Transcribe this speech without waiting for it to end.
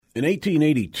In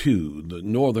 1882, the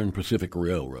Northern Pacific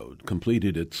Railroad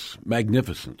completed its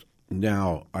magnificent,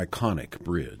 now iconic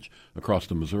bridge across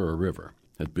the Missouri River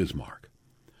at Bismarck.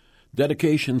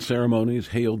 Dedication ceremonies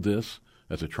hailed this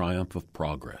as a triumph of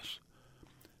progress.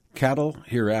 Cattle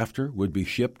hereafter would be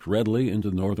shipped readily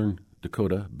into northern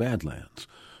Dakota Badlands,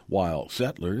 while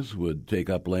settlers would take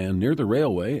up land near the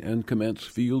railway and commence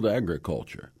field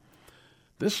agriculture.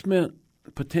 This meant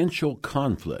potential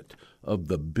conflict of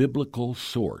the biblical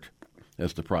sort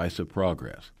as the price of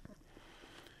progress.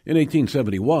 In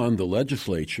 1871, the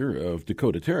legislature of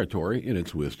Dakota Territory, in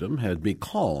its wisdom, had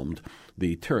becalmed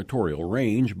the territorial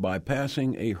range by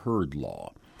passing a herd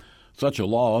law. Such a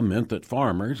law meant that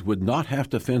farmers would not have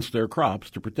to fence their crops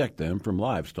to protect them from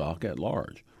livestock at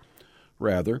large.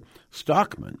 Rather,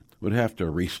 stockmen would have to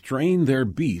restrain their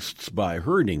beasts by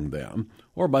herding them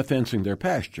or by fencing their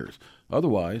pastures,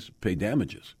 otherwise pay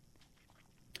damages.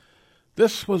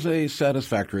 This was a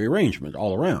satisfactory arrangement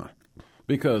all around,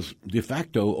 because de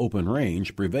facto open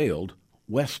range prevailed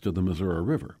west of the Missouri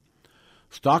River.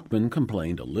 Stockmen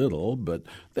complained a little, but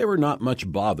they were not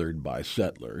much bothered by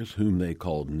settlers, whom they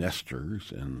called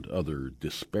nesters and other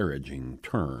disparaging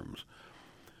terms.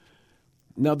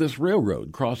 Now, this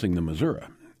railroad crossing the Missouri,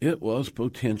 it was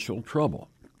potential trouble.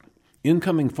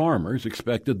 Incoming farmers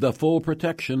expected the full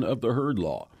protection of the herd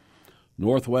law.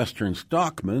 Northwestern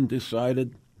stockmen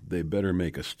decided they better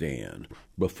make a stand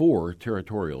before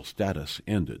territorial status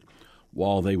ended,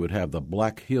 while they would have the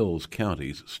Black Hills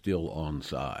counties still on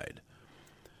side.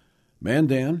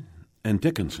 Mandan and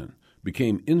Dickinson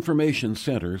became information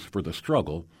centers for the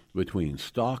struggle between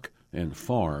stock and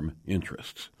farm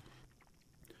interests.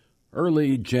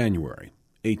 Early January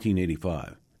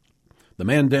 1885, the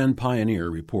Mandan Pioneer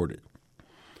reported,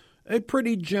 "A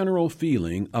pretty general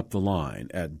feeling up the line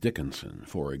at Dickinson,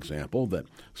 for example, that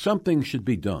something should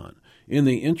be done in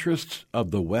the interests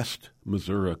of the West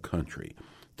Missouri country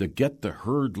to get the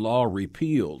herd law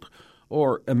repealed,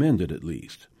 or amended at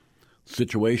least. The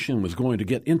situation was going to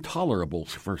get intolerable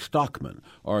for stockmen,"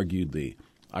 argued the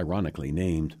ironically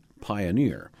named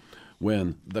Pioneer,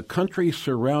 "when the country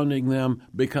surrounding them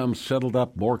becomes settled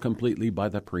up more completely by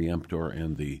the preemptor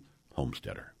and the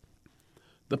homesteader."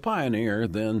 The Pioneer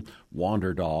then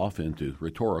wandered off into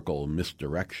rhetorical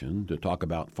misdirection to talk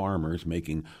about farmers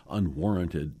making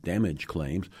unwarranted damage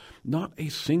claims, not a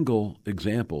single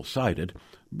example cited,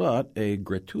 but a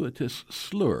gratuitous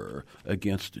slur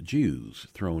against Jews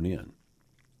thrown in.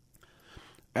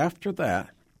 After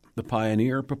that, the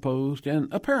Pioneer proposed an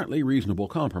apparently reasonable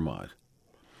compromise.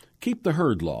 Keep the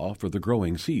herd law for the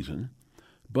growing season,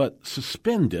 but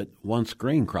suspend it once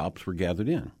grain crops were gathered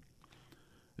in.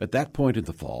 At that point in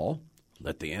the fall,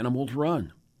 let the animals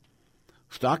run.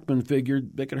 Stockmen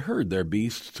figured they could herd their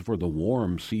beasts for the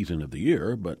warm season of the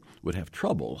year, but would have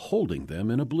trouble holding them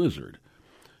in a blizzard,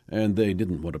 and they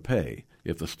didn't want to pay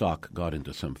if the stock got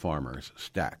into some farmers'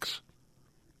 stacks.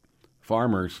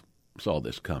 Farmers saw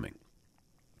this coming.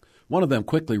 One of them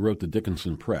quickly wrote the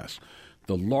Dickinson Press.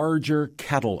 The larger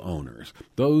cattle owners,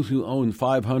 those who own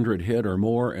 500 head or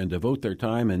more and devote their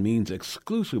time and means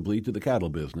exclusively to the cattle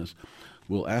business,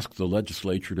 will ask the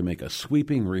legislature to make a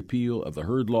sweeping repeal of the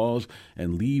herd laws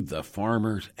and leave the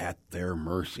farmers at their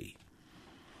mercy.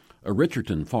 A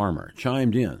Richardson farmer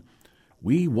chimed in,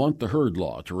 "We want the herd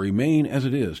law to remain as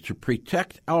it is, to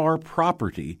protect our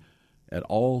property at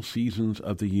all seasons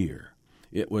of the year.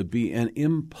 It would be an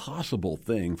impossible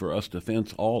thing for us to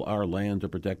fence all our land to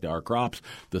protect our crops.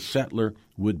 The settler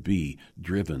would be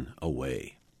driven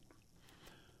away."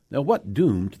 Now, what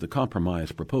doomed the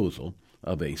compromise proposal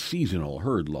of a seasonal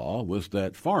herd law was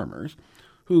that farmers,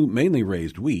 who mainly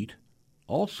raised wheat,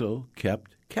 also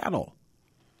kept cattle.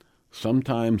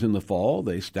 Sometimes in the fall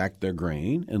they stacked their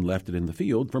grain and left it in the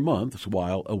field for months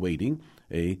while awaiting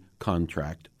a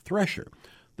contract thresher.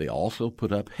 They also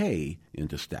put up hay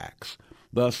into stacks.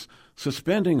 Thus,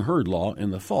 suspending herd law in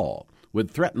the fall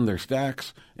would threaten their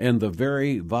stacks and the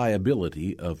very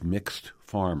viability of mixed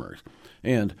farmers.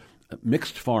 And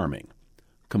mixed farming,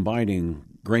 combining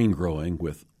grain growing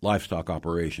with livestock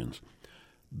operations,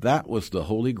 that was the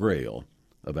holy grail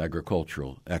of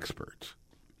agricultural experts.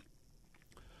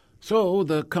 So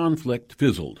the conflict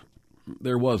fizzled.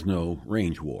 There was no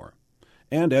range war.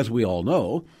 And as we all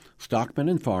know, stockmen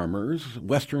and farmers,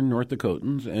 western North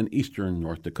Dakotans and eastern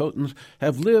North Dakotans,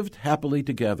 have lived happily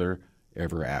together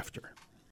ever after.